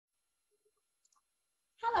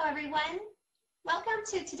Hello, everyone. Welcome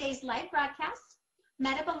to today's live broadcast,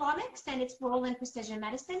 Metabolomics and its Role in Precision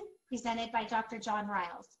Medicine, presented by Dr. John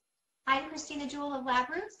Ryals. I'm Christina Jewell of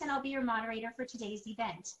LabRoots, and I'll be your moderator for today's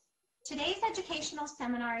event. Today's educational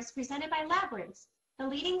seminar is presented by LabRoots, the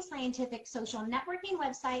leading scientific social networking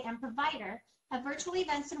website and provider of virtual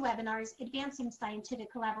events and webinars advancing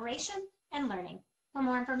scientific collaboration and learning. For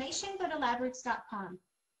more information, go to labroots.com.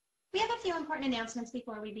 We have a few important announcements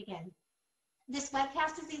before we begin. This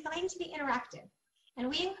webcast is designed to be interactive, and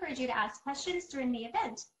we encourage you to ask questions during the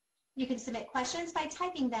event. You can submit questions by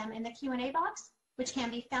typing them in the Q&A box, which can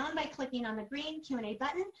be found by clicking on the green Q&A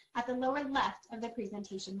button at the lower left of the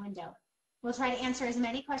presentation window. We'll try to answer as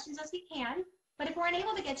many questions as we can, but if we're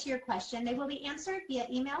unable to get to your question, they will be answered via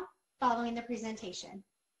email following the presentation.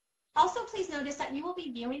 Also, please notice that you will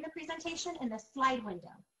be viewing the presentation in the slide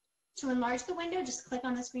window. To enlarge the window, just click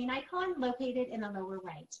on the screen icon located in the lower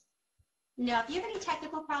right. Now, if you have any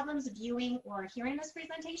technical problems viewing or hearing this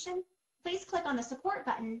presentation, please click on the support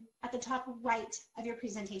button at the top right of your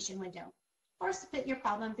presentation window, or submit your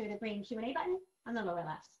problem through the green Q&A button on the lower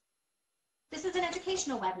left. This is an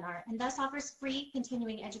educational webinar and thus offers free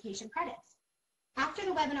continuing education credits. After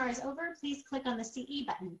the webinar is over, please click on the CE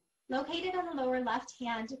button located on the lower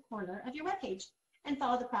left-hand corner of your webpage and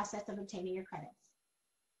follow the process of obtaining your credits.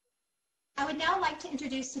 I would now like to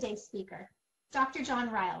introduce today's speaker, Dr. John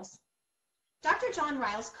Ryals. Dr. John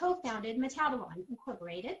Ryals co-founded Metabolomics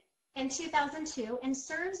Incorporated in 2002 and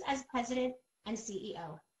serves as president and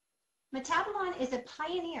CEO. Metabolomics is a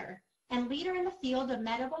pioneer and leader in the field of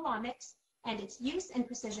metabolomics and its use in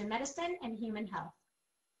precision medicine and human health.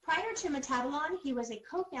 Prior to Metabolomics, he was a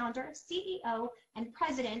co-founder, CEO, and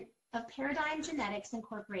president of Paradigm Genetics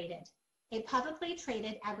Incorporated, a publicly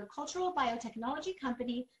traded agricultural biotechnology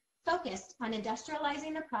company focused on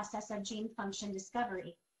industrializing the process of gene function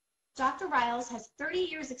discovery. Dr. Ryals has 30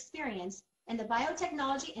 years experience in the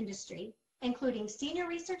biotechnology industry, including senior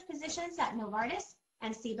research positions at Novartis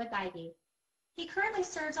and Ciba-Geigy. He currently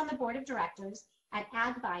serves on the board of directors at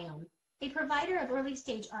AgBiome, a provider of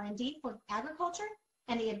early-stage R&D for agriculture,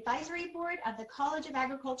 and the advisory board of the College of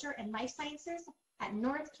Agriculture and Life Sciences at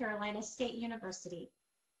North Carolina State University.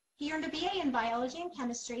 He earned a BA in biology and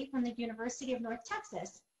chemistry from the University of North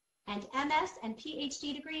Texas and MS and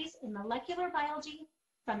PhD degrees in molecular biology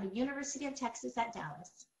from the University of Texas at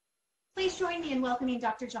Dallas. Please join me in welcoming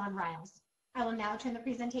Dr. John Ryals. I will now turn the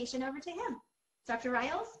presentation over to him. Dr.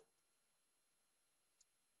 Ryals?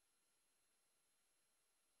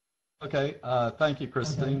 Okay, thank you,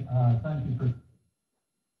 Christine.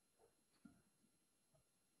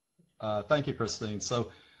 Thank you, Christine.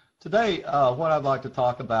 So today, what I'd like to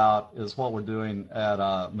talk about is what we're doing at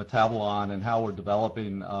Metabolomics and how we're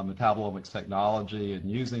developing metabolomics technology and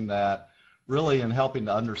using that really in helping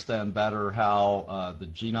to understand better how the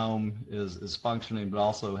genome is functioning, but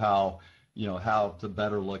also how, how to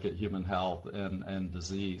better look at human health and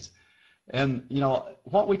disease. And,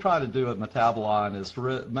 what we try to do at Metabolomics is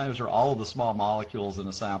to measure all of the small molecules in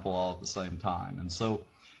a sample all at the same time. And so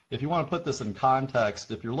if you want to put this in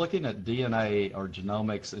context, if you're looking at DNA or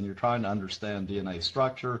genomics and you're trying to understand DNA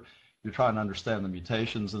structure, you're trying to understand the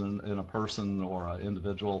mutations in a person or an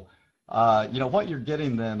individual, what you're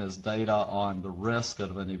getting then is data on the risk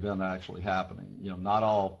of an event actually happening. Not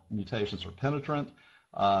all mutations are penetrant.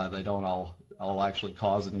 They don't all actually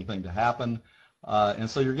cause anything to happen. And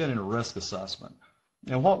so you're getting a risk assessment.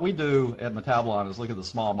 And what we do at Metabolomics is look at the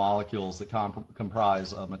small molecules that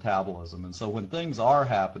comprise metabolism. And so when things are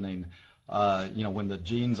happening, when the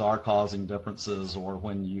genes are causing differences or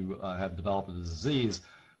when you have developed a disease,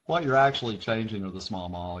 what you're actually changing are the small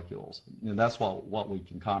molecules. And that's what we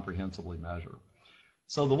can comprehensively measure.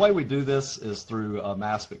 So the way we do this is through a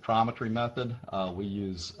mass spectrometry method. We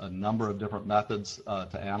use a number of different methods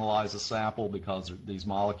to analyze a sample because these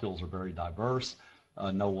molecules are very diverse.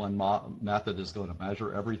 No one method is going to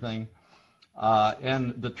measure everything.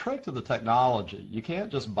 And the trick to the technology, you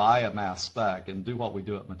can't just buy a mass spec and do what we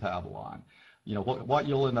do at Metabolomics. What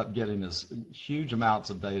you'll end up getting is huge amounts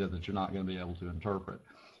of data that you're not going to be able to interpret.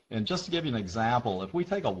 And just to give you an example, if we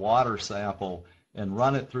take a water sample and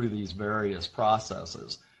run it through these various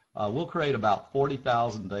processes, we'll create about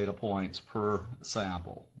 40,000 data points per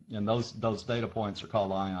sample. And those data points are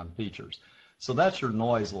called ion features. So that's your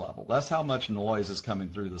noise level. That's how much noise is coming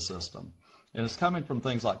through the system. And it's coming from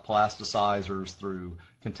things like plasticizers, through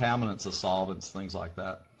contaminants of solvents, things like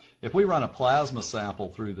that. If we run a plasma sample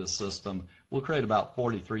through this system, we'll create about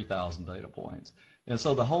 43,000 data points. And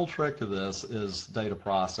so the whole trick to this is data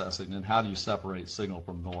processing and how do you separate signal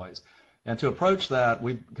from noise. And to approach that,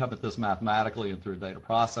 we've come at this mathematically and through a data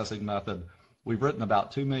processing method. We've written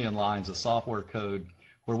about 2 million lines of software code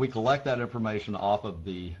where we collect that information off of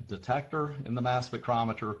the detector in the mass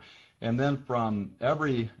spectrometer, and then from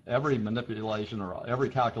every manipulation or every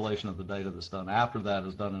calculation of the data that's done after that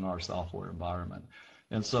is done in our software environment.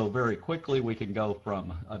 And so very quickly we can go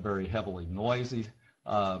from a very heavily noisy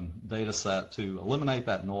data set to eliminate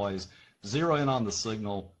that noise, zero in on the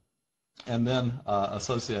signal, and then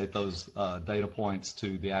associate those data points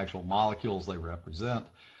to the actual molecules they represent,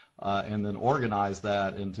 and then organize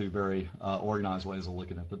that into very organized ways of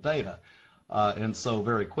looking at the data. And so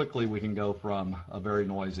very quickly we can go from a very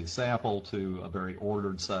noisy sample to a very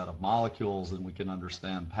ordered set of molecules, and we can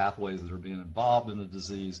understand pathways that are being involved in a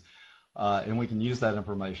disease, and we can use that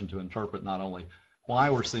information to interpret not only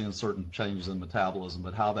why we're seeing certain changes in metabolism,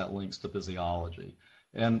 but how that links to physiology.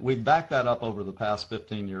 And we've backed that up over the past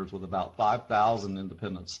 15 years with about 5,000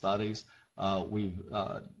 independent studies. We've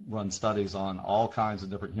run studies on all kinds of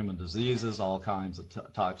different human diseases, all kinds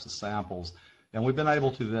of types of samples, and we've been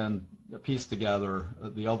able to then piece together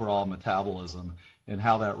the overall metabolism and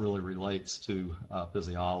how that really relates to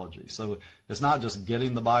physiology. So it's not just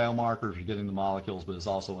getting the biomarkers or getting the molecules, but it's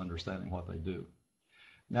also understanding what they do.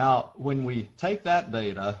 Now, when we take that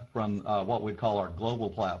data from what we call our global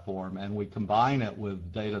platform and we combine it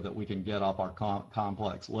with data that we can get off our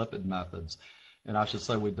complex lipid methods, and I should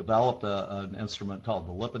say we developed an instrument called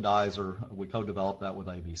the lipidizer. We co-developed that with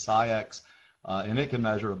AB-SciEx, and it can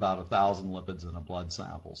measure about 1,000 lipids in a blood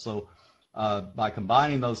sample. So by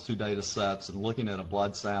combining those two data sets and looking at a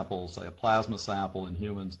blood sample, say a plasma sample in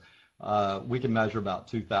humans, we can measure about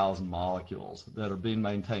 2,000 molecules that are being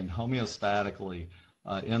maintained homeostatically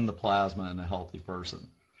in the plasma in a healthy person.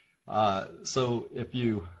 So if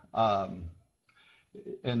you,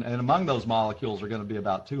 and among those molecules are going to be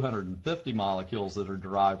about 250 molecules that are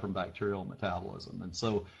derived from bacterial metabolism. And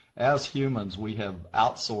so as humans, we have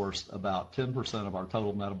outsourced about 10% of our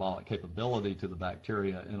total metabolic capability to the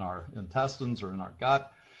bacteria in our intestines or in our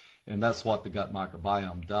gut, and that's what the gut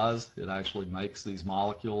microbiome does. It actually makes these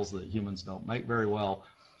molecules that humans don't make very well.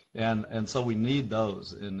 And so we need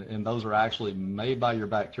those, and those are actually made by your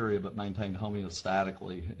bacteria but maintained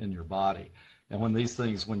homeostatically in your body. And when these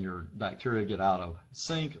things, when your bacteria get out of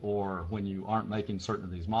sync or when you aren't making certain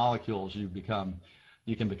of these molecules, you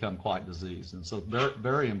can become quite diseased. And so very,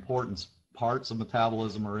 very important parts of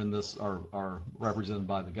metabolism are in this, are represented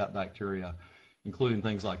by the gut bacteria, including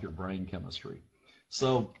things like your brain chemistry.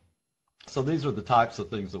 So these are the types of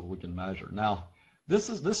things that we can measure. Now, this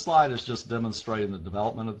slide is just demonstrating the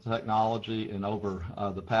development of the technology, and over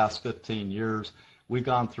the past 15 years, we've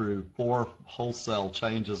gone through 4 wholesale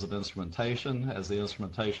changes of instrumentation as the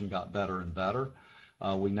instrumentation got better and better.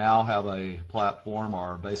 We now have a platform.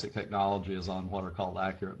 Our basic technology is on what are called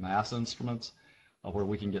accurate mass instruments, where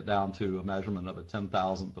we can get down to a measurement of a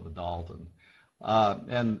 10,000th of a Dalton.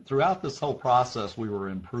 And throughout this whole process, we were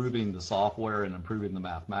improving the software and improving the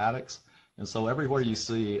mathematics. And so everywhere you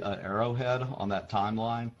see an arrowhead on that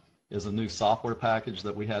timeline is a new software package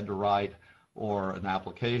that we had to write, or an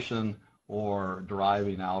application, or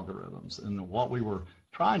deriving algorithms. And what we were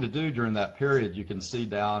trying to do during that period, you can see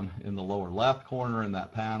down in the lower left corner in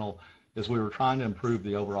that panel, is we were trying to improve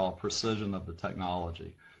the overall precision of the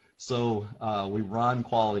technology. So we run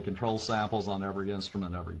quality control samples on every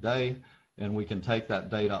instrument every day, and we can take that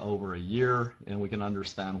data over a year, and we can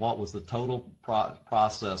understand what was the total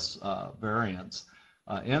process variance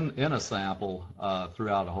in a sample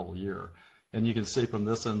throughout a whole year. And you can see from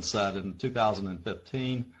this inset in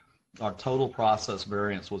 2015, our total process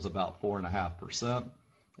variance was about 4.5%.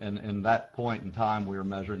 And in that point in time, we were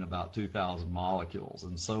measuring about 2,000 molecules.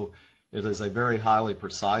 And so it is a very highly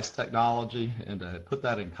precise technology. And to put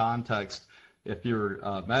that in context, if you're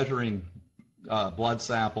measuring blood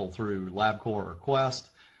sample through LabCorp or Quest,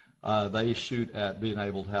 they shoot at being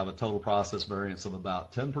able to have a total process variance of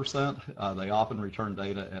about 10%. They often return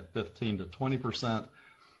data at 15 to 20%.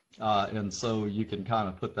 And so you can kind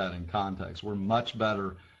of put that in context. We're much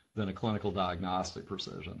better than a clinical diagnostic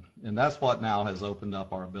precision. And that's what now has opened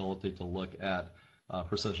up our ability to look at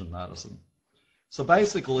precision medicine. So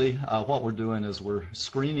basically, what we're doing is we're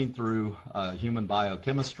screening through human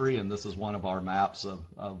biochemistry, and this is one of our maps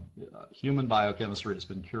of human biochemistry. It's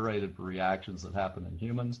been curated for reactions that happen in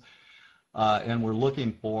humans. And we're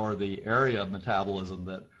looking for the area of metabolism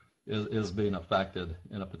that is being affected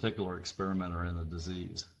in a particular experiment or in a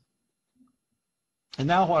disease. And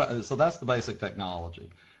now so that's the basic technology.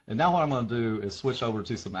 And now what I'm going to do is switch over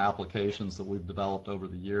to some applications that we've developed over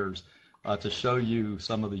the years to show you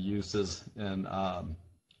some of the uses and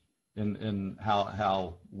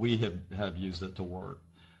how we have used it to work.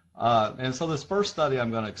 And so this first study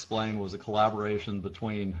I'm going to explain was a collaboration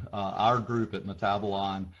between our group at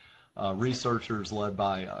Metabolon researchers led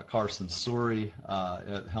by Carsten Suri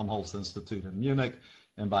at Helmholtz Institute in Munich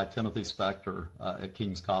and by Timothy Spector at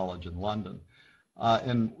King's College in London.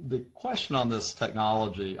 And the question on this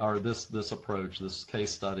technology, or this approach, this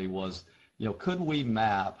case study was, could we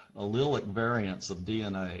map allelic variants of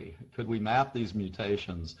DNA? Could we map these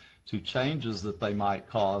mutations to changes that they might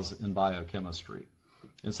cause in biochemistry?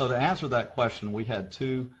 And so to answer that question, we had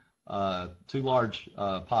two large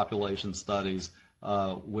population studies.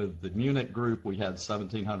 With the Munich group, we had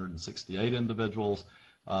 1,768 individuals.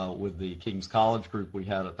 With the King's College group, we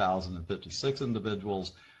had 1,056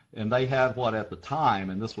 individuals. And they had what at the time,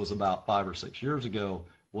 and this was about 5 or 6 years ago,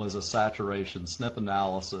 was a saturation SNP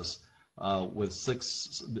analysis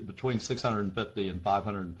with between 650 and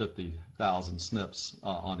 550,000 SNPs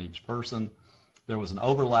on each person. There was an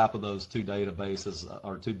overlap of those two databases,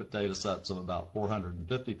 or two data sets of about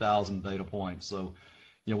 450,000 data points. So,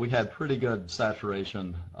 we had pretty good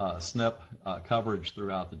saturation SNP coverage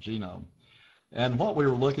throughout the genome. And what we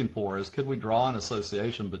were looking for is, could we draw an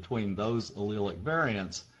association between those allelic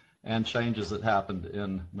variants and changes that happened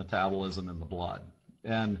in metabolism in the blood?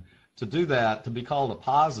 And to do that, to be called a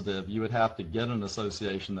positive, you would have to get an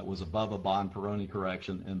association that was above a Bonferroni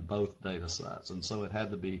correction in both data sets. And so it had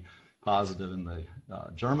to be positive in the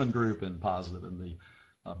German group and positive in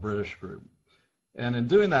the British group. And in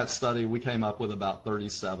doing that study, we came up with about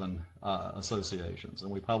 37 associations.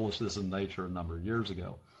 And we published this in Nature a number of years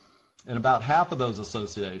ago. And about half of those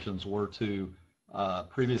associations were to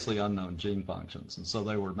previously unknown gene functions. And so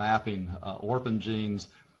they were mapping orphan genes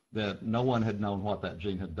that no one had known what that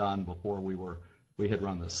gene had done before we had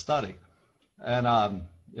run this study. And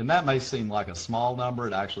that may seem like a small number.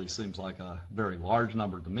 It actually seems like a very large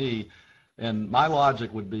number to me. And my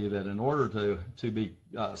logic would be that in order to be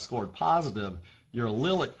scored positive, your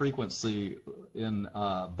allelic frequency in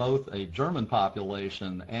both a German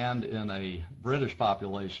population and in a British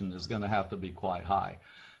population is going to have to be quite high.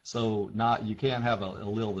 So you can't have an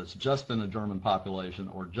allele that's just in a German population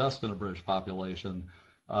or just in a British population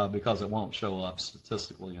because it won't show up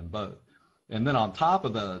statistically in both. And then on top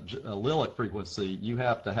of the allelic frequency, you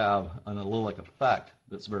have to have an allelic effect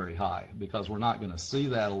that's very high, because we're not going to see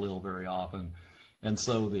that allele very often. And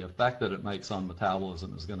so the effect that it makes on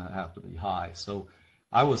metabolism is going to have to be high. So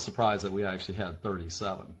I was surprised that we actually had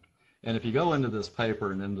 37. And if you go into this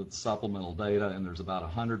paper and into the supplemental data, and there's about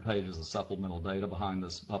 100 pages of supplemental data behind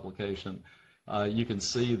this publication, you can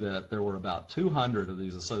see that there were about 200 of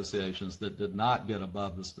these associations that did not get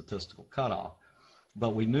above the statistical cutoff.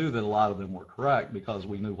 But we knew that a lot of them were correct because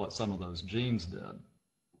we knew what some of those genes did.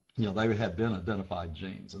 They had been identified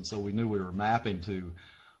genes. And so we knew we were mapping to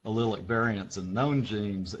allelic variants in known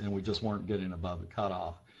genes, and we just weren't getting above the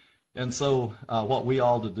cutoff. And so what we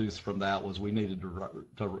all deduced from that was we needed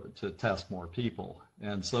to test more people.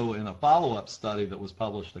 And so in a follow-up study that was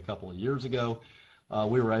published a couple of years ago,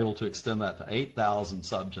 we were able to extend that to 8,000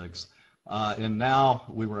 subjects. And now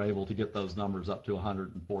we were able to get those numbers up to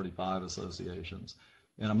 145 associations.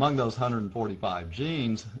 And among those 145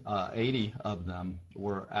 genes, 80 of them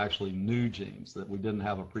were actually new genes that we didn't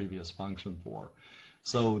have a previous function for.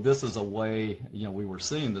 So this is a way, we were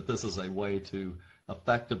seeing that this is a way to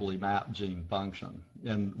effectively map gene function.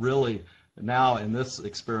 And really now in this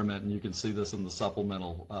experiment, and you can see this in the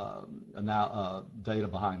supplemental data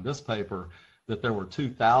behind this paper, that there were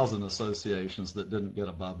 2,000 associations that didn't get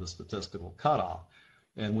above the statistical cutoff.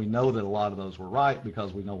 And we know that a lot of those were right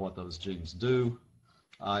because we know what those genes do.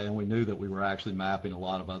 And we knew that we were actually mapping a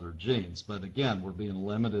lot of other genes. But again, we're being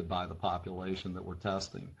limited by the population that we're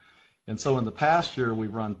testing. And so in the past year,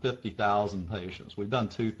 we've run 50,000 patients. We've done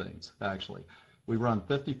two things, actually. We've run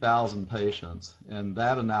 50,000 patients, and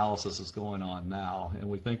that analysis is going on now. And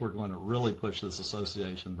we think we're going to really push this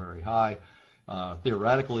association very high.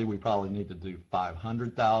 Theoretically, we probably need to do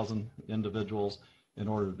 500,000 individuals in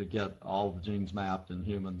order to get all the genes mapped in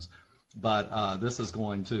humans. But this is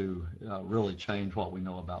going to really change what we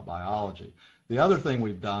know about biology. The other thing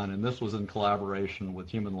we've done, and this was in collaboration with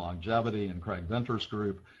Human Longevity and Craig Venter's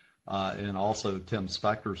group, and also Tim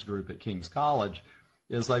Spector's group at King's College,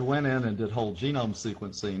 is they went in and did whole genome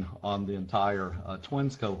sequencing on the entire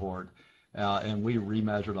twins cohort, and we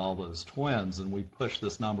remeasured all those twins, and we pushed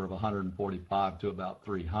this number of 145 to about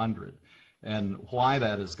 300. And why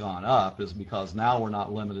that has gone up is because now we're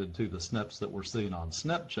not limited to the SNPs that we're seeing on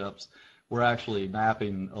SNP chips. We're actually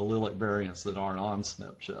mapping allelic variants that aren't on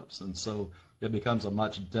SNP chips. And so it becomes a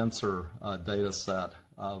much denser data set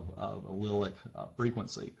of allelic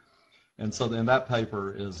frequency. And so then that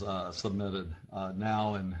paper is submitted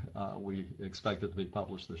now, and we expect it to be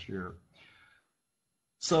published this year.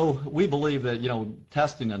 So we believe that,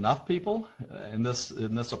 testing enough people in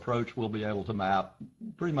this approach, we'll be able to map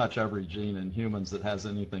pretty much every gene in humans that has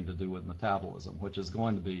anything to do with metabolism, which is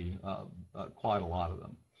going to be quite a lot of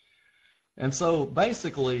them. And so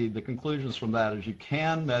basically the conclusions from that is you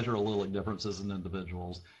can measure allelic differences in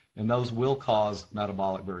individuals, and those will cause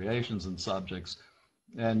metabolic variations in subjects,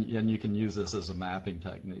 and you can use this as a mapping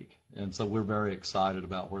technique. And so we're very excited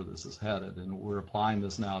about where this is headed, and we're applying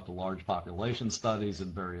this now to large population studies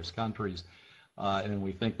in various countries, and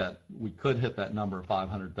we think that we could hit that number of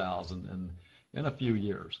 500,000 in a few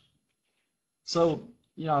years. So,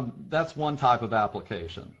 that's one type of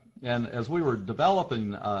application. And as we were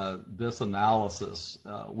developing this analysis,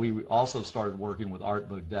 we also started working with Art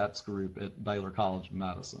Baudet's group at Baylor College of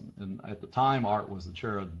Medicine. And at the time, Art was the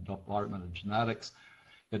chair of the Department of Genetics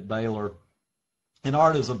at Baylor. And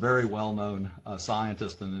Art is a very well-known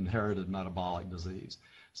scientist in inherited metabolic disease.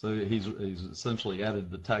 So he's essentially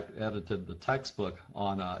edited the textbook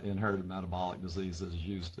on inherited metabolic disease that is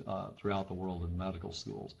used throughout the world in medical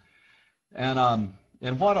schools.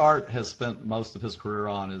 And what Art has spent most of his career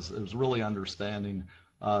on is really understanding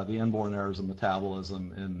the inborn errors of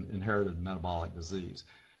metabolism in inherited metabolic disease.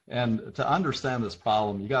 And to understand this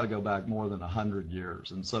problem, you got to go back more than 100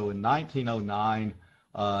 years. And so in 1909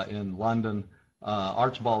 in London,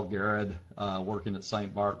 Archibald Garrod, working at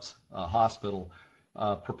St. Bart's Hospital,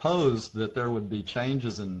 proposed that there would be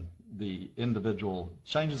changes in individuals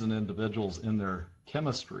in their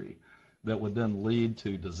chemistry that would then lead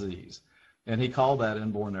to disease. And he called that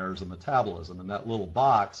inborn errors of metabolism. And that little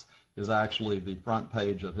box is actually the front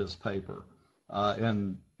page of his paper.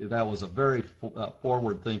 And that was a very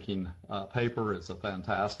forward-thinking paper. It's a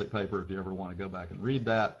fantastic paper if you ever want to go back and read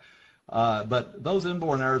that. But those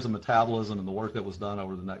inborn errors of metabolism and the work that was done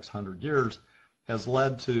over the next 100 years has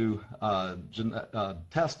led to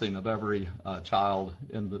testing of every child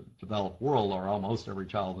in the developed world, or almost every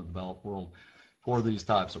child in the developed world, for these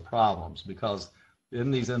types of problems. Because in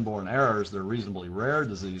these inborn errors, they're reasonably rare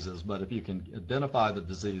diseases, but if you can identify the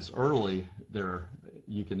disease early,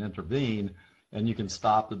 you can intervene and you can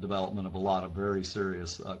stop the development of a lot of very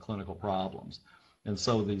serious clinical problems. And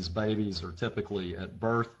so these babies are typically at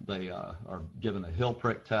birth, they are given a heel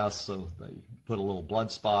prick test, so they put a little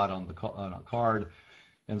blood spot on a card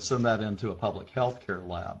and send that into a public health care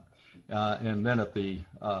lab. And then if the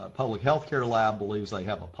public health care lab believes they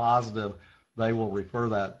have a positive, they will refer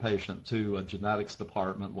that patient to a genetics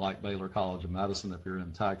department like Baylor College of Medicine if you're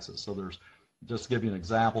in Texas. So there's, just to give you an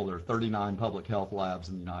example, there are 39 public health labs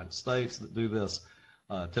in the United States that do this,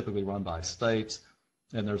 typically run by states,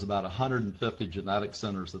 and there's about 150 genetic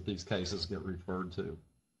centers that these cases get referred to.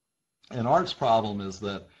 And Art's problem is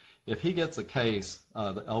that if he gets a case,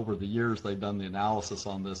 over the years they've done the analysis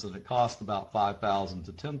on this, and it costs about $5,000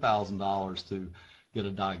 to $10,000 to get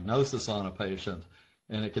a diagnosis on a patient,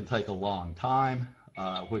 and it can take a long time,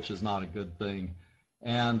 which is not a good thing,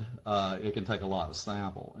 and it can take a lot of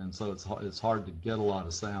sample, and so it's hard to get a lot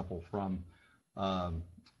of sample from a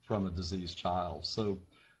diseased child. So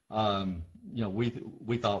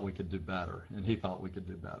we thought we could do better, and he thought we could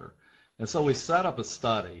do better, and so we set up a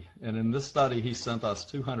study. And in this study, he sent us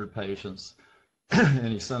 200 patients, and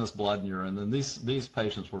he sent us blood and urine, and these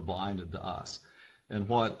patients were blinded to us. And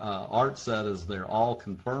what Art said is they're all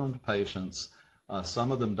confirmed patients.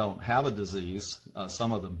 Some of them don't have a disease,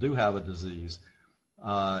 some of them do have a disease,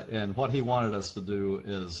 and what he wanted us to do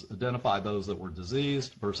is identify those that were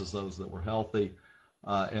diseased versus those that were healthy,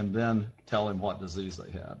 and then tell him what disease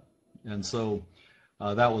they had. And so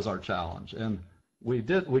that was our challenge. And we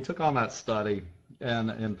took on that study,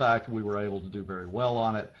 and in fact we were able to do very well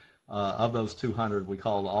on it. Of those 200, we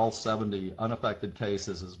called all 70 unaffected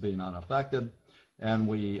cases as being unaffected, and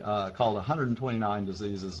we called 129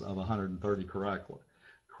 diseases of 130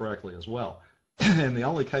 correctly as well. And the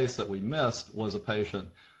only case that we missed was a patient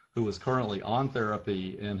who was currently on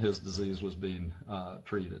therapy, and his disease was being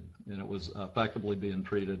treated, and it was effectively being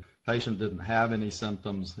treated. Patient didn't have any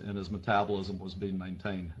symptoms, and his metabolism was being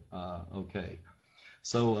maintained okay.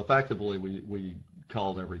 So effectively, we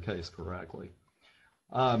called every case correctly.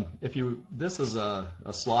 This is a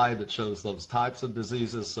slide that shows those types of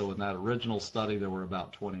diseases. So in that original study, there were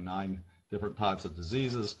about 29 different types of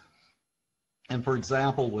diseases. And for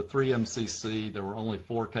example, with 3-MCC, there were only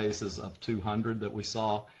 4 cases of 200 that we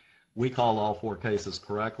saw. We called all 4 cases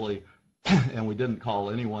correctly, and we didn't call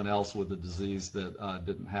anyone else with the disease that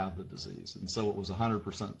didn't have the disease. And so it was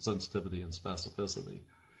 100% sensitivity and specificity.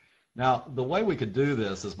 Now, the way we could do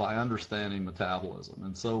this is by understanding metabolism.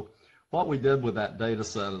 And so what we did with that data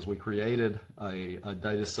set is we created a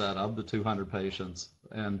data set of the 200 patients,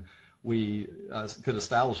 and we could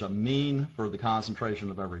establish a mean for the concentration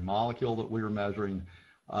of every molecule that we were measuring,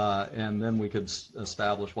 and then we could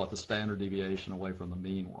establish what the standard deviation away from the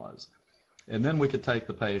mean was. And then we could take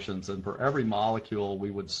the patients, and for every molecule,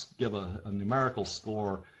 we would give a numerical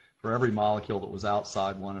score for every molecule that was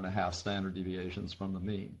outside 1.5 standard deviations from the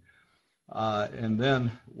mean. And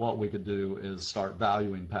then what we could do is start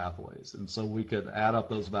valuing pathways. And so we could add up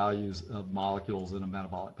those values of molecules in a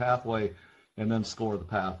metabolic pathway and then score the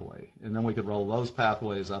pathway. And then we could roll those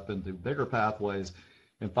pathways up into bigger pathways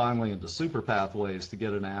and finally into super pathways to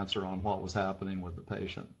get an answer on what was happening with the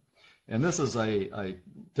patient. And this is a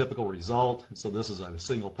typical result. So this is a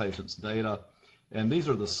single patient's data. And these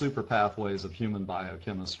are the super pathways of human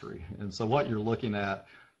biochemistry. And so what you're looking at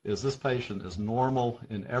is this patient is normal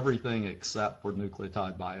in everything except for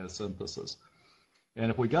nucleotide biosynthesis.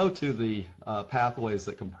 And if we go to the pathways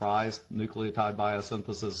that comprise nucleotide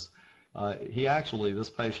biosynthesis, this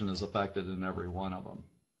patient is affected in every one of them.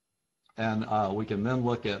 And we can then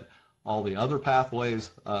look at all the other pathways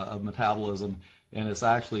of metabolism, and it's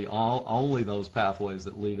actually only those pathways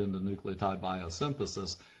that lead into nucleotide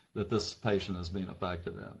biosynthesis that this patient is being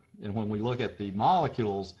affected in. And when we look at the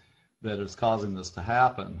molecules that is causing this to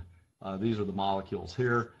happen, these are the molecules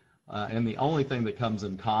here. And the only thing that comes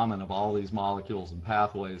in common of all these molecules and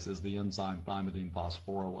pathways is the enzyme thymidine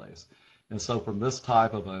phosphorylase. And so from this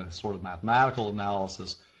type of a sort of mathematical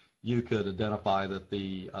analysis, you could identify that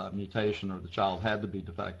the mutation or the child had to be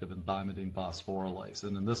defective in thymidine phosphorylase.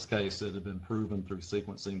 And in this case, it had been proven through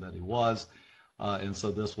sequencing that he was. And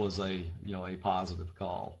so this was a positive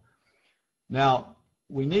call. Now,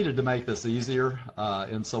 we needed to make this easier,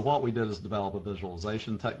 and so what we did is develop a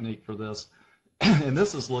visualization technique for this. And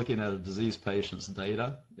this is looking at a diseased patient's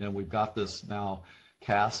data, and we've got this now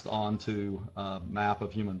cast onto a map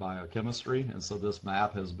of human biochemistry, and so this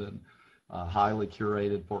map has been highly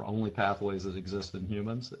curated for only pathways that exist in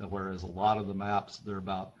humans, whereas a lot of the maps, they're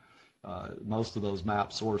about, most of those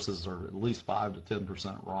map sources are at least 5 to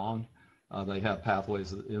 10% wrong. They have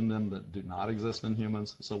pathways in them that do not exist in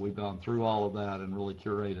humans. So we've gone through all of that and really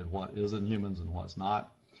curated what is in humans and what's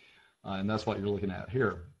not. And that's what you're looking at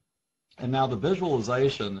here. And now the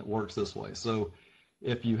visualization works this way. So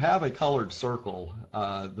if you have a colored circle,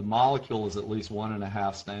 the molecule is at least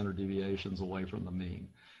 1.5 standard deviations away from the mean.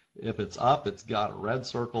 If it's up, it's got a red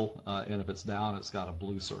circle, and if it's down, it's got a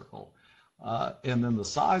blue circle. And then the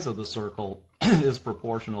size of the circle is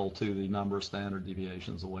proportional to the number of standard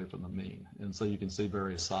deviations away from the mean. And so you can see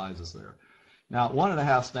various sizes there. Now,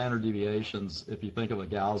 1.5 standard deviations, if you think of a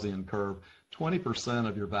Gaussian curve, 20%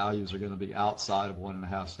 of your values are going to be outside of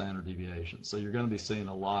 1.5 standard deviations. So you're going to be seeing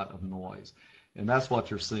a lot of noise. And that's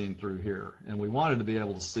what you're seeing through here. And we wanted to be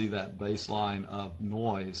able to see that baseline of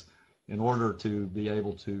noise in order to be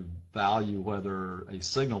able to value whether a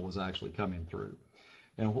signal was actually coming through.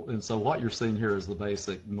 And so what you're seeing here is the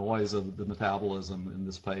basic noise of the metabolism in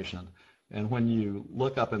this patient. And when you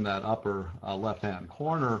look up in that upper left-hand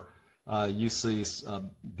corner, you see a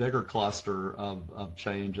bigger cluster of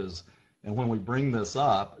changes. And when we bring this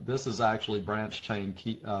up, this is actually branch chain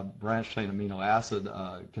amino acid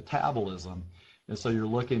catabolism. And so you're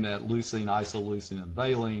looking at leucine, isoleucine, and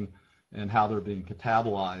valine and how they're being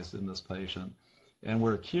catabolized in this patient. And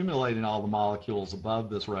we're accumulating all the molecules above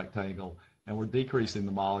this rectangle, and we're decreasing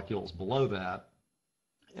the molecules below that.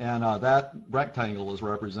 And that rectangle is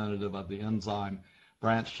representative of the enzyme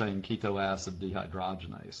branch chain ketoacid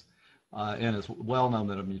dehydrogenase. And it's well known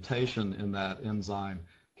that a mutation in that enzyme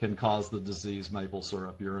can cause the disease maple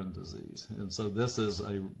syrup urine disease. And so this is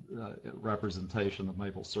a representation of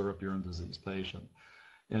maple syrup urine disease patient.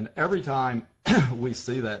 And every time we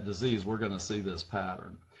see that disease, we're going to see this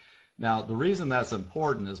pattern. Now, the reason that's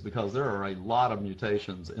important is because there are a lot of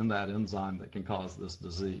mutations in that enzyme that can cause this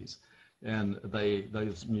disease. And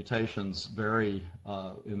those mutations vary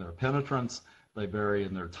in their penetrance, they vary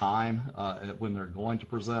in their time when they're going to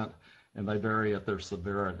present, and they vary at their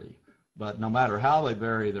severity. But no matter how they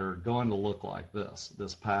vary, they're going to look like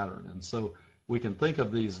this pattern. And so we can think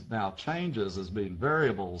of these now changes as being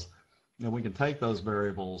variables, and we can take those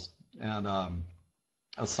variables and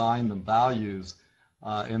assign them values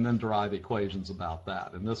and then derive equations about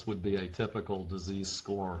that. And this would be a typical disease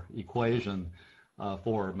score equation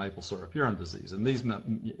for maple syrup urine disease. And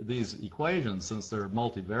these equations, since they're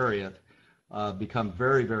multivariate, become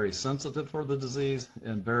very, very sensitive for the disease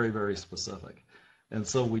and very, very specific. And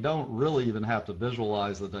so we don't really even have to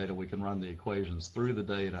visualize the data. We can run the equations through the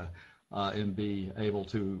data and be able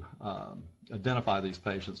to identify these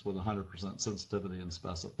patients with 100% sensitivity and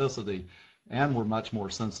specificity, and we're much more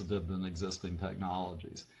sensitive than existing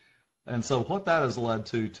technologies. And so what that has led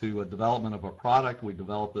to a development of a product. We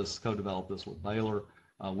co-developed this with Baylor.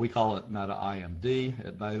 We call it Meta-IMD.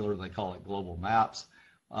 At Baylor, they call it Global Maps.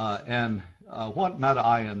 What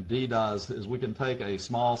Meta-IMD does is we can take a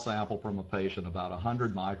small sample from a patient, about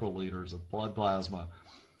 100 microliters of blood plasma,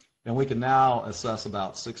 and we can now assess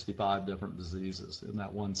about 65 different diseases in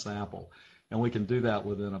that one sample. And we can do that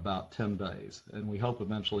within about 10 days. And we hope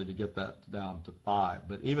eventually to get that down to 5.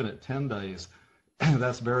 But even at 10 days,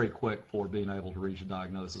 that's very quick for being able to reach a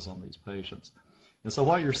diagnosis on these patients. And so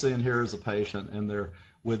what you're seeing here is a patient, and they're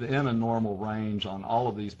within a normal range on all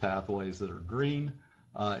of these pathways that are green.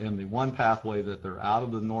 And the one pathway that they're out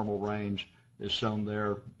of the normal range is shown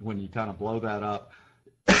there. When you kind of blow that up,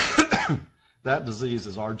 that disease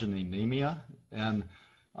is arginine. And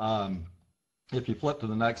if you flip to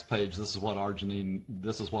the next page, this is what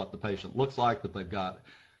the patient looks like, that they've got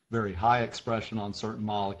very high expression on certain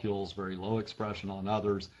molecules, very low expression on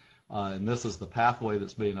others. And this is the pathway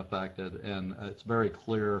that's being affected. And it's very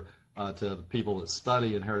clear to the people that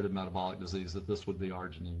study inherited metabolic disease that this would be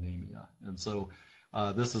arginine. And so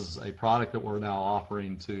this is a product that we're now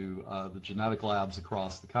offering to the genetic labs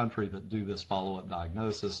across the country that do this follow-up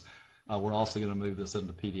diagnosis. We're also going to move this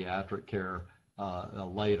into pediatric care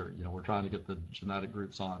later. We're trying to get the genetic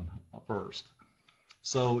groups on first.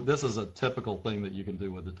 So this is a typical thing that you can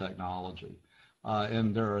do with the technology.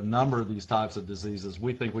 And there are a number of these types of diseases.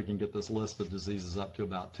 We think we can get this list of diseases up to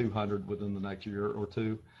about 200 within the next year or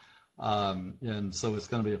two. And so it's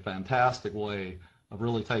going to be a fantastic way of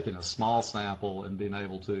really taking a small sample and being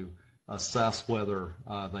able to assess whether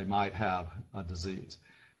they might have a disease.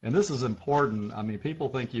 And this is important. I mean, people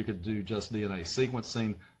think you could do just DNA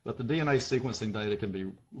sequencing, but the DNA sequencing data can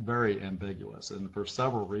be very ambiguous, and for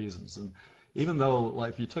several reasons. And even though,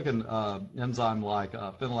 like, if you took an enzyme like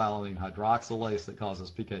phenylalanine hydroxylase that causes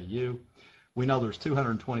PKU, we know there's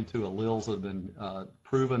 222 alleles that have been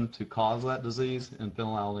proven to cause that disease in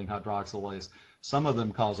phenylalanine hydroxylase. Some of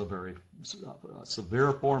them cause a very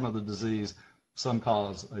severe form of the disease. Some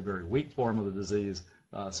cause a very weak form of the disease.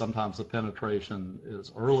 Sometimes the penetration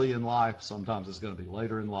is early in life. Sometimes it's going to be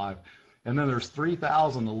later in life. And then there's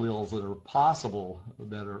 3,000 alleles that are possible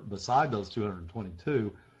that are beside those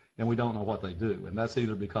 222, and we don't know what they do. And that's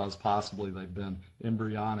either because possibly they've been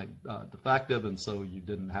embryonic defective, and so you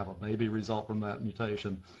didn't have a baby result from that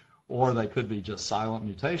mutation, or they could be just silent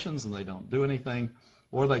mutations and they don't do anything,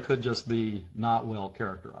 or they could just be not well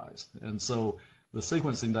characterized. And so the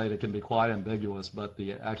sequencing data can be quite ambiguous, but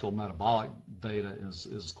the actual metabolic data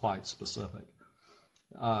is quite specific.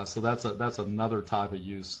 So that's another type of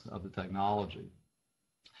use of the technology.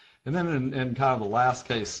 And then in kind of the last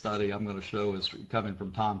case study I'm going to show is coming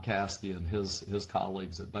from Tom Caskey and his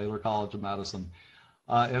colleagues at Baylor College of Medicine.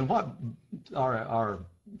 And what our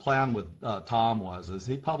plan with Tom is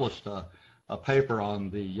he published a paper on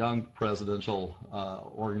the Young Presidential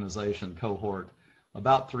Organization cohort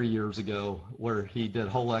about 3 years ago, where he did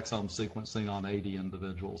whole exome sequencing on 80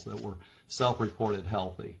 individuals that were self-reported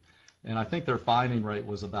healthy. And I think their finding rate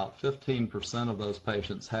was about 15% of those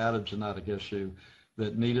patients had a genetic issue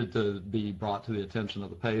that needed to be brought to the attention of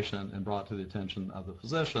the patient and brought to the attention of the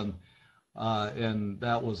physician. And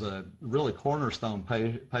that was a really cornerstone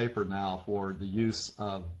paper now for the use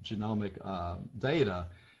of genomic data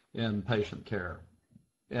in patient care.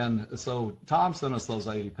 And so Tom sent us those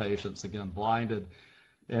 80 patients, again, blinded.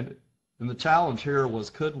 And the challenge here was,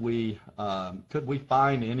 could we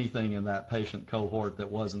find anything in that patient cohort that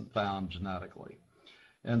wasn't found genetically?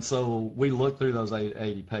 And so we looked through those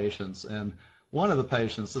 80 patients, and one of the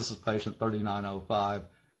patients, this is patient 3905,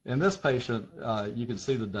 and this patient, you can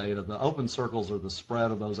see the data. The open circles are the spread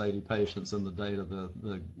of those 80 patients in the data.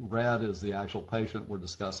 The red is the actual patient we're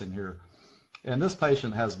discussing here. And this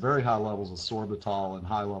patient has very high levels of sorbitol and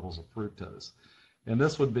high levels of fructose. And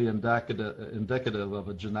this would be indicative of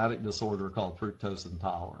a genetic disorder called fructose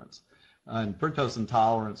intolerance. And fructose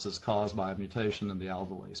intolerance is caused by a mutation in the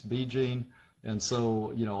aldolase B gene. And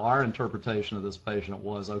so, our interpretation of this patient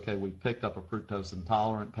was, okay, we picked up a fructose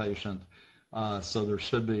intolerant patient, so there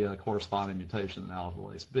should be a corresponding mutation in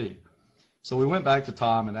aldolase B. So we went back to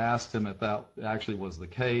Tom and asked him if that actually was the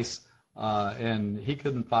case. And he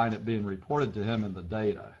couldn't find it being reported to him in the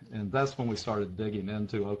data. And that's when we started digging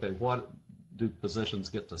into, okay, what do physicians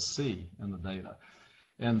get to see in the data?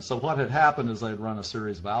 And so what had happened is they'd run a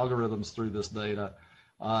series of algorithms through this data,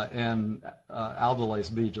 and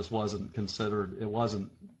aldolase B just wasn't considered, it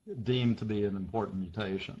wasn't deemed to be an important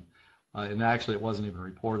mutation. And actually it wasn't even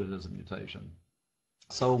reported as a mutation.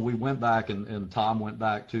 So we went back, and Tom went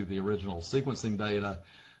back to the original sequencing data.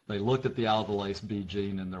 They looked at the aldolase B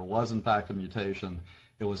gene, and there was in fact a mutation.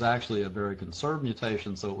 It was actually a very conserved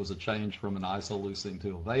mutation, so it was a change from an isoleucine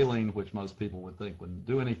to a valine, which most people would think wouldn't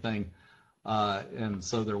do anything. And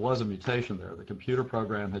so there was a mutation there. The computer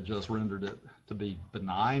program had just rendered it to be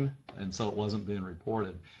benign, and so it wasn't being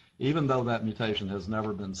reported. Even though that mutation has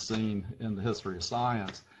never been seen in the history of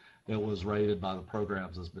science, it was rated by the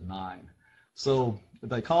programs as benign. So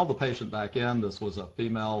they called the patient back in. This was a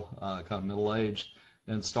female, kind of middle-aged,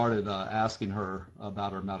 and started asking her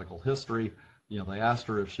about her medical history. They asked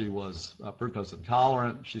her if she was fructose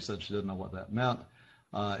intolerant. She said she didn't know what that meant.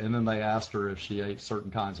 And then they asked her if she ate certain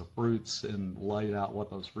kinds of fruits and laid out what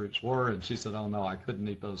those fruits were. And she said, oh, no, I couldn't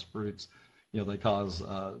eat those fruits. They cause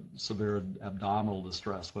severe abdominal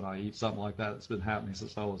distress when I eat something like that. It's been happening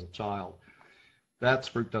since I was a child. That's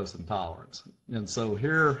fructose intolerance. And so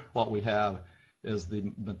here what we have is the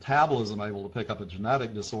metabolism able to pick up a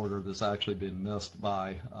genetic disorder that's actually being missed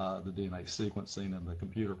by the DNA sequencing and the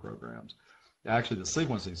computer programs. Actually, the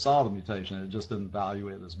sequencing saw the mutation, and it just didn't value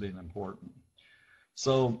it as being important.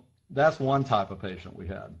 So that's one type of patient we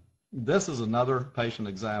had. This is another patient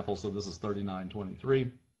example, so this is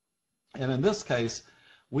 3923. And in this case,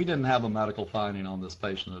 we didn't have a medical finding on this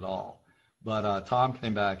patient at all. But Tom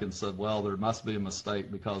came back and said, well, there must be a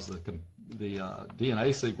mistake because the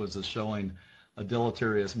DNA sequence is showing a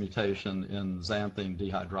deleterious mutation in xanthine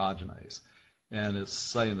dehydrogenase. And it's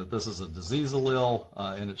saying that this is a disease allele,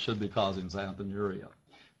 and it should be causing xanthinuria.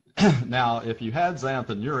 Now, if you had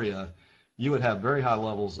xanthinuria, you would have very high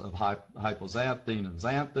levels of hypoxanthine and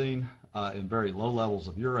xanthine and very low levels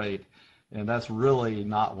of urate, and that's really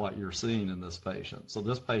not what you're seeing in this patient. So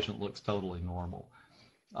this patient looks totally normal.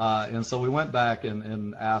 And so we went back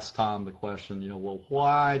and asked Tom the question, well,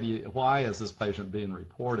 why is this patient being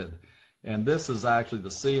reported? And this is actually the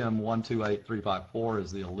CM128354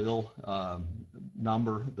 is the allele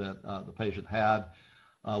number that the patient had.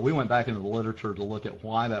 We went back into the literature to look at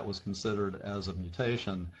why that was considered as a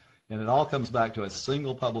mutation, and it all comes back to a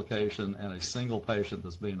single publication and a single patient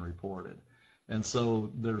that's being reported. And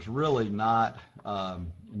so there's really not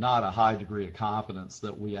a high degree of confidence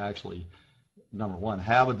that we actually, number one,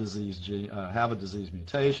 have a disease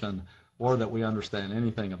mutation, or that we understand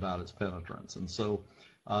anything about its penetrance. And so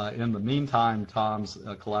in the meantime, Tom's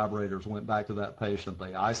collaborators went back to that patient.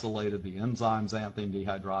 They isolated the enzyme xanthine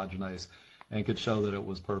dehydrogenase and could show that it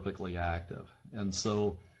was perfectly active. And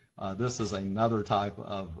so this is another type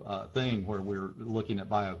of thing where we're looking at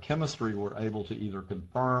biochemistry. We're able to either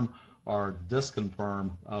confirm or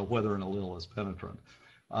disconfirm whether an allele is penetrant.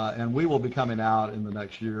 And we will be coming out in the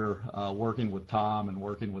next year working with Tom and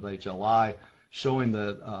working with HLI, showing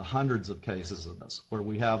that hundreds of cases of this where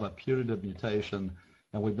we have a putative mutation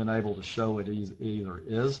and we've been able to show it either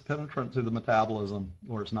is penetrant to the metabolism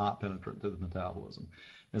or it's not penetrant to the metabolism.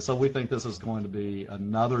 And so we think this is going to be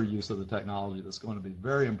another use of the technology that's going to be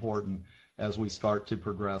very important as we start to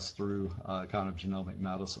progress through kind of genomic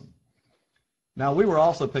medicine. Now, we were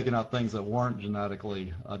also picking up things that weren't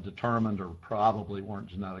genetically determined or probably weren't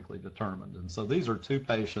genetically determined. And so these are two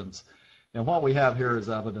patients, and what we have here is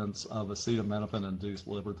evidence of acetaminophen-induced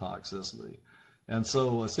liver toxicity. And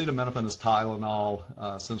so acetaminophen is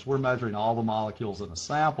Tylenol. Since we're measuring all the molecules in a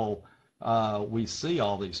sample, we see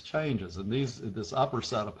all these changes. And this upper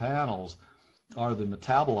set of panels are the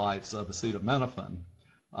metabolites of acetaminophen.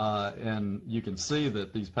 And you can see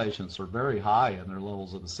that these patients are very high in their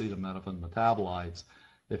levels of acetaminophen metabolites.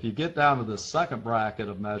 If you get down to this second bracket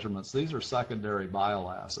of measurements, these are secondary bile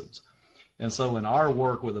acids. And so in our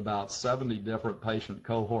work with about 70 different patient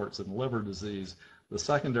cohorts in liver disease, the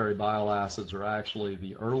secondary bile acids are actually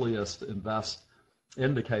the earliest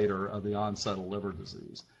indicator of the onset of liver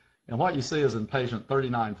disease. And what you see is in patient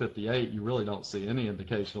 3958, you really don't see any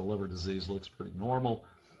indication of liver disease, looks pretty normal.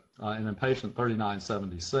 And in patient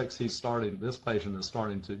 3976, this patient is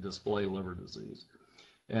starting to display liver disease.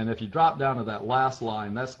 And if you drop down to that last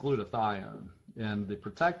line, that's glutathione. And the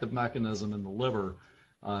protective mechanism in the liver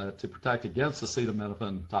to protect against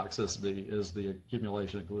acetaminophen toxicity is the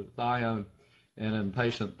accumulation of glutathione. And in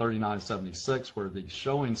patient 3976, where he's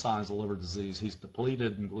showing signs of liver disease, he's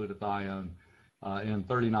depleted in glutathione. In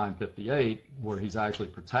 3958, where he's actually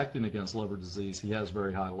protecting against liver disease, he has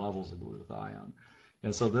very high levels of glutathione.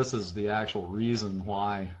 And so this is the actual reason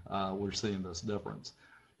why we're seeing this difference.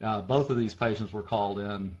 Both of these patients were called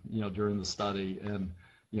in, during the study and,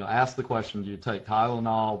 asked the question, do you take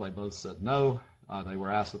Tylenol? They both said no. They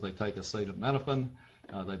were asked if they take acetaminophen.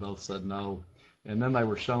 They both said no. And then they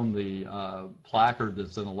were shown the placard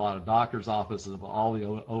that's in a lot of doctors' offices of all the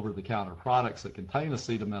over-the-counter products that contain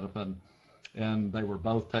acetaminophen. And they were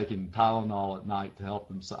both taking Tylenol at night to help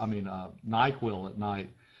them, NyQuil at night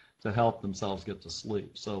to help themselves get to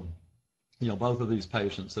sleep. So both of these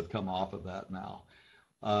patients have come off of that now.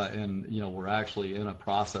 And we're actually in a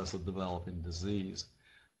process of developing disease.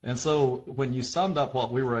 And so when you summed up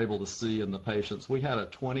what we were able to see in the patients, we had a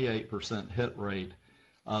 28% hit rate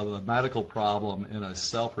of a medical problem in a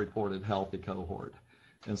self-reported healthy cohort.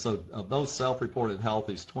 And so of those self-reported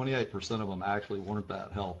healthies, 28% of them actually weren't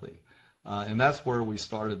that healthy. And that's where we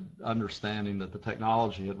started understanding that the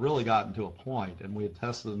technology had really gotten to a point, and we had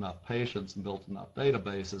tested enough patients and built enough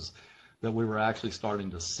databases that we were actually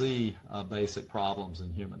starting to see basic problems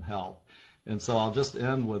in human health. And so I'll just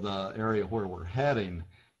end with an area where we're heading,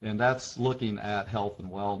 and that's looking at health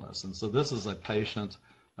and wellness. And so this is a patient,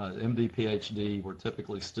 MD, PhD. We're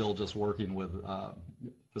typically still just working with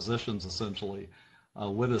physicians, essentially,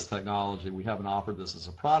 with this technology. We haven't offered this as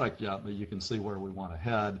a product yet, but you can see where we want to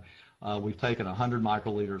head. We've taken 100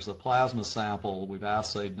 microliters of plasma sample. We've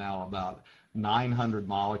assayed now about 900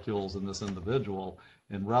 molecules in this individual,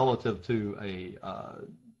 and relative to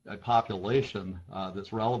a population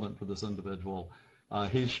that's relevant for this individual,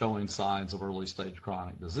 he's showing signs of early stage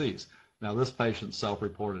chronic disease. Now, this patient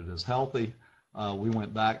self-reported as healthy. We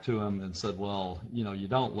went back to him and said, well, you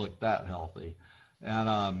don't look that healthy.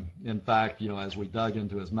 And in fact, as we dug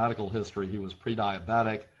into his medical history, he was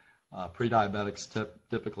pre-diabetic. Pre-diabetics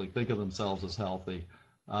typically think of themselves as healthy.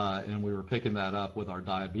 And we were picking that up with our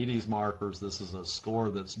diabetes markers. This is a score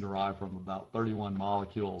that's derived from about 31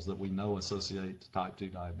 molecules that we know associate to type 2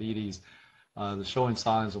 diabetes. That's showing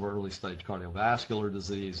signs of early stage cardiovascular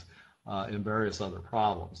disease and various other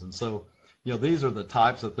problems. And so, these are the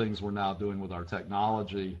types of things we're now doing with our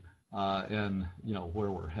technology and,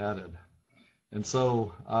 where we're headed. And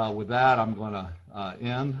so with that, I'm going to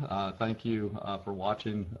end. Thank you for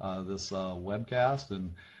watching this webcast,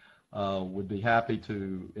 and would be happy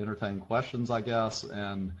to entertain questions, I guess.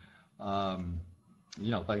 And,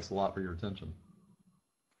 thanks a lot for your attention.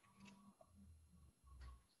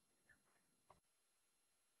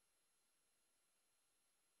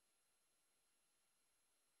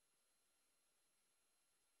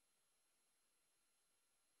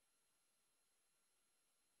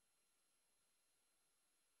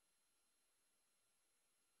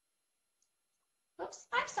 Oops,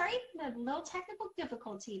 I'm sorry, a little technical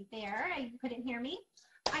difficulty there. You couldn't hear me.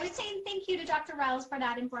 I was saying thank you to Dr. Ryals for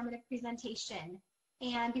that informative presentation.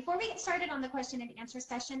 And before we get started on the question and answer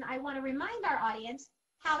session, I want to remind our audience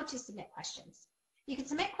how to submit questions. You can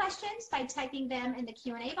submit questions by typing them in the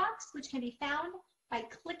Q&A box, which can be found by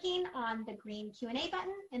clicking on the green Q&A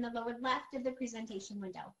button in the lower left of the presentation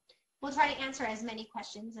window. We'll try to answer as many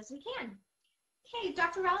questions as we can. Okay,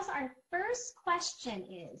 Dr. Ryals, our first question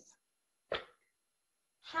is,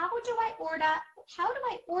 how do I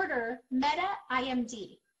order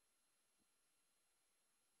Meta-IMD?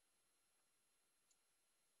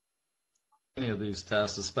 Any of these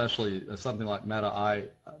tests, especially something like Meta-IMD,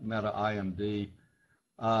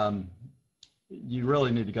 you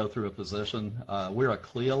really need to go through a physician. We're a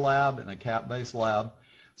CLIA lab and a CAP-based lab,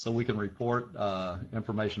 so we can report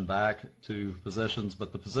information back to physicians,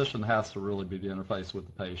 but the physician has to really be the interface with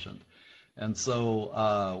the patient. And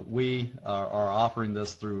so we are offering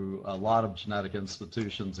this through a lot of genetic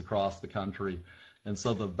institutions across the country. And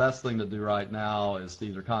so the best thing to do right now is to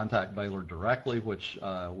either contact Baylor directly, which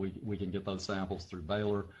we can get those samples through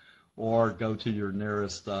Baylor, or go to your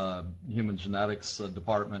nearest human genetics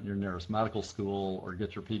department, your nearest medical school, or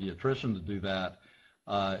get your pediatrician to do that,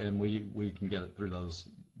 and we can get it through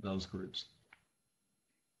those groups.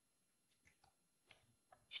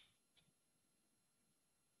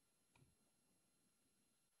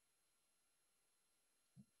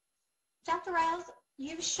 Dr. Ryals,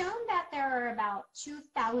 you've shown that there are about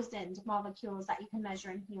 2,000 molecules that you can measure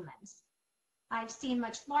in humans. I've seen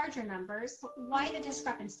much larger numbers. Why the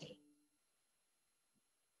discrepancy?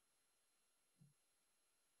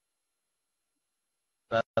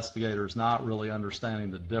 Investigators not really understanding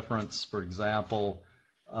the difference, for example,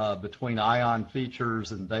 between ion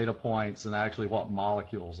features and data points and actually what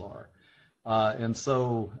molecules are. And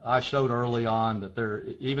so I showed early on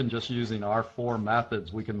that even just using our 4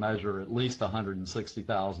 methods, we can measure at least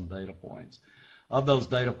 160,000 data points. Of those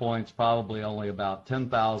data points, probably only about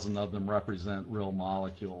 10,000 of them represent real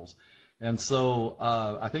molecules. And so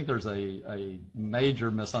I think there's a major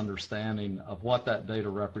misunderstanding of what that data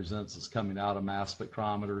represents as coming out of mass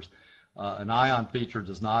spectrometers. An ion feature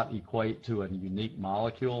does not equate to a unique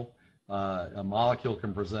molecule. A molecule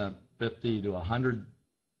can present 50 to 100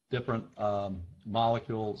 different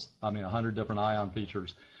molecules, 100 different ion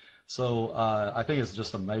features. So I think it's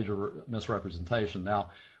just a major misrepresentation.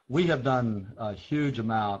 Now, we have done a huge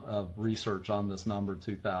amount of research on this number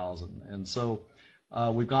 2,000. And so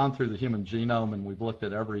We've gone through the human genome and we've looked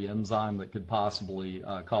at every enzyme that could possibly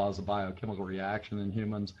cause a biochemical reaction in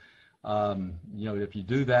humans. If you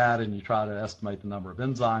do that and you try to estimate the number of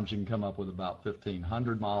enzymes, you can come up with about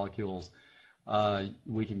 1,500 molecules.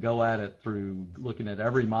 We can go at it through looking at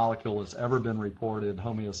every molecule that's ever been reported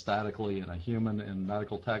homeostatically in a human in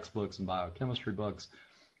medical textbooks and biochemistry books,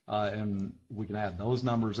 and we can add those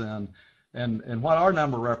numbers in. And what our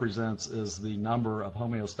number represents is the number of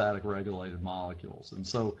homeostatic regulated molecules. And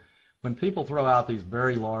so when people throw out these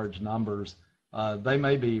very large numbers, they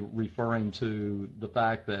may be referring to the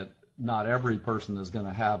fact that not every person is going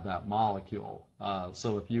to have that molecule.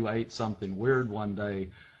 So if you ate something weird one day,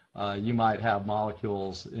 you might have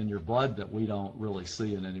molecules in your blood that we don't really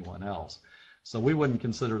see in anyone else. So we wouldn't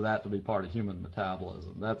consider that to be part of human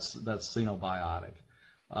metabolism. That's xenobiotic.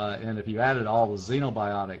 And if you added all the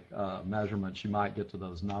xenobiotic measurements, you might get to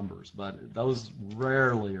those numbers. But those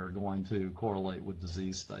rarely are going to correlate with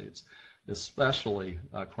disease states, especially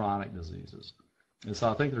chronic diseases. And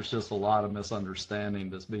so I think there's just a lot of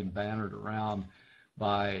misunderstanding that's being bannered around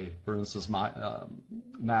by, for instance,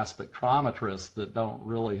 mass spectrometrists that don't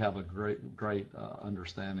really have a great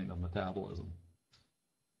understanding of metabolism.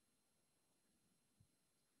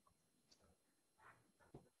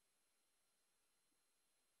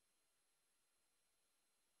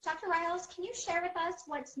 Dr. Ryals, can you share with us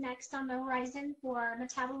what's next on the horizon for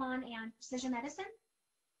Metabolon and precision medicine?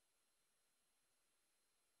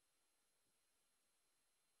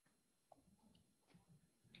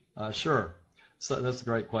 Sure. So that's a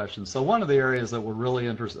great question. So one of the areas that we're really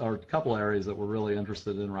interested, or a couple areas that we're really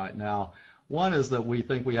interested in right now, one is that we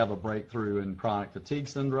think we have a breakthrough in chronic fatigue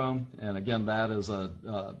syndrome. And again, that is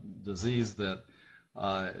a disease that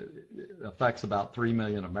affects about 3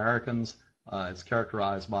 million Americans. It's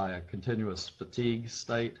characterized by a continuous fatigue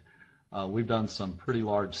state. We've done some pretty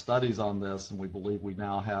large studies on this, and we believe we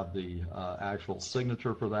now have the actual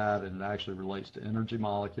signature for that, and it actually relates to energy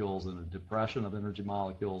molecules and the depression of energy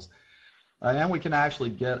molecules. And we can actually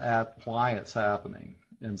get at why it's happening.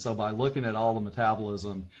 And so by looking at all the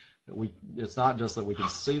metabolism, it's not just that we can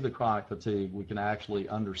see the chronic fatigue, we can actually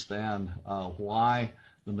understand why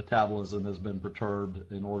the metabolism has been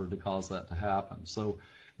perturbed in order to cause that to happen. So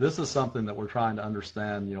this is something that we're trying to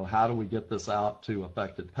understand, how do we get this out to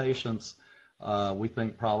affected patients? We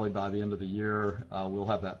think probably by the end of the year we'll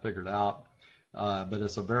have that figured out, but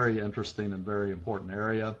it's a very interesting and very important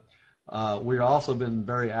area. We've also been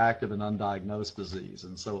very active in undiagnosed disease,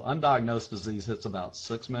 and so undiagnosed disease hits about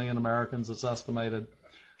 6 million Americans, it's estimated.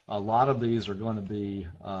 A lot of these are going to be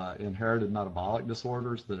inherited metabolic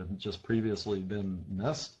disorders that have just previously been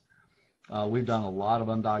missed. We've done a lot of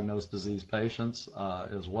undiagnosed disease patients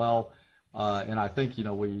as well, and I think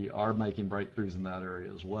we are making breakthroughs in that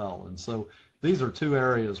area as well. And so these are two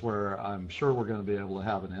areas where I'm sure we're going to be able to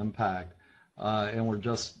have an impact, and we're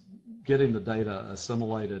just getting the data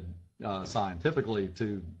assimilated scientifically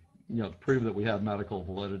to prove that we have medical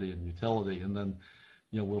validity and utility, and then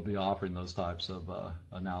we'll be offering those types of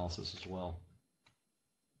analysis as well.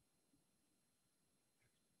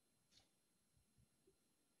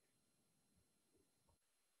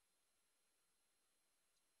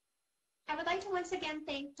 I would like to once again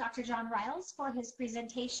thank Dr. John Ryals for his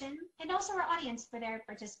presentation and also our audience for their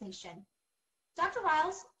participation. Dr.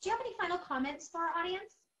 Ryals, do you have any final comments for our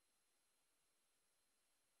audience?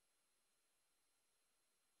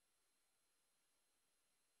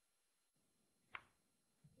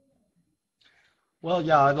 Well,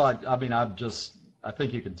 yeah, I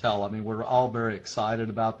think you can tell. We're all very excited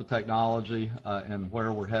about the technology and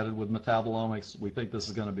where we're headed with metabolomics. We think this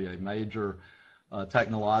is going to be a major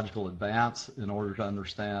technological advance in order to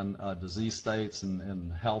understand disease states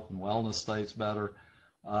and health and wellness states better.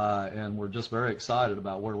 And we're just very excited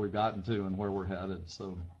about where we've gotten to and where we're headed.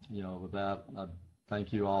 So, with that, I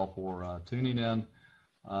thank you all for tuning in,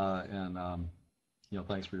 and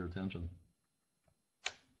thanks for your attention.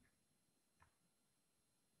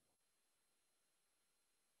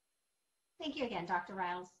 Thank you again, Dr.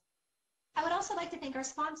 Ryals. I would also like to thank our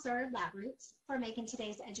sponsor, LabRoots, for making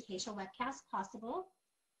today's educational webcast possible.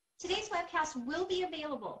 Today's webcast will be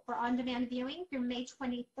available for on-demand viewing through May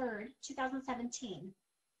 23rd, 2017.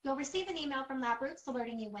 You'll receive an email from LabRoots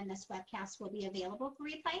alerting you when this webcast will be available for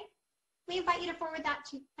replay. We invite you to forward that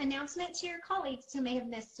announcement to your colleagues who may have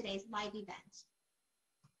missed today's live event.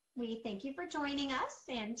 We thank you for joining us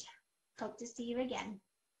and hope to see you again.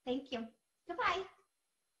 Thank you. Goodbye.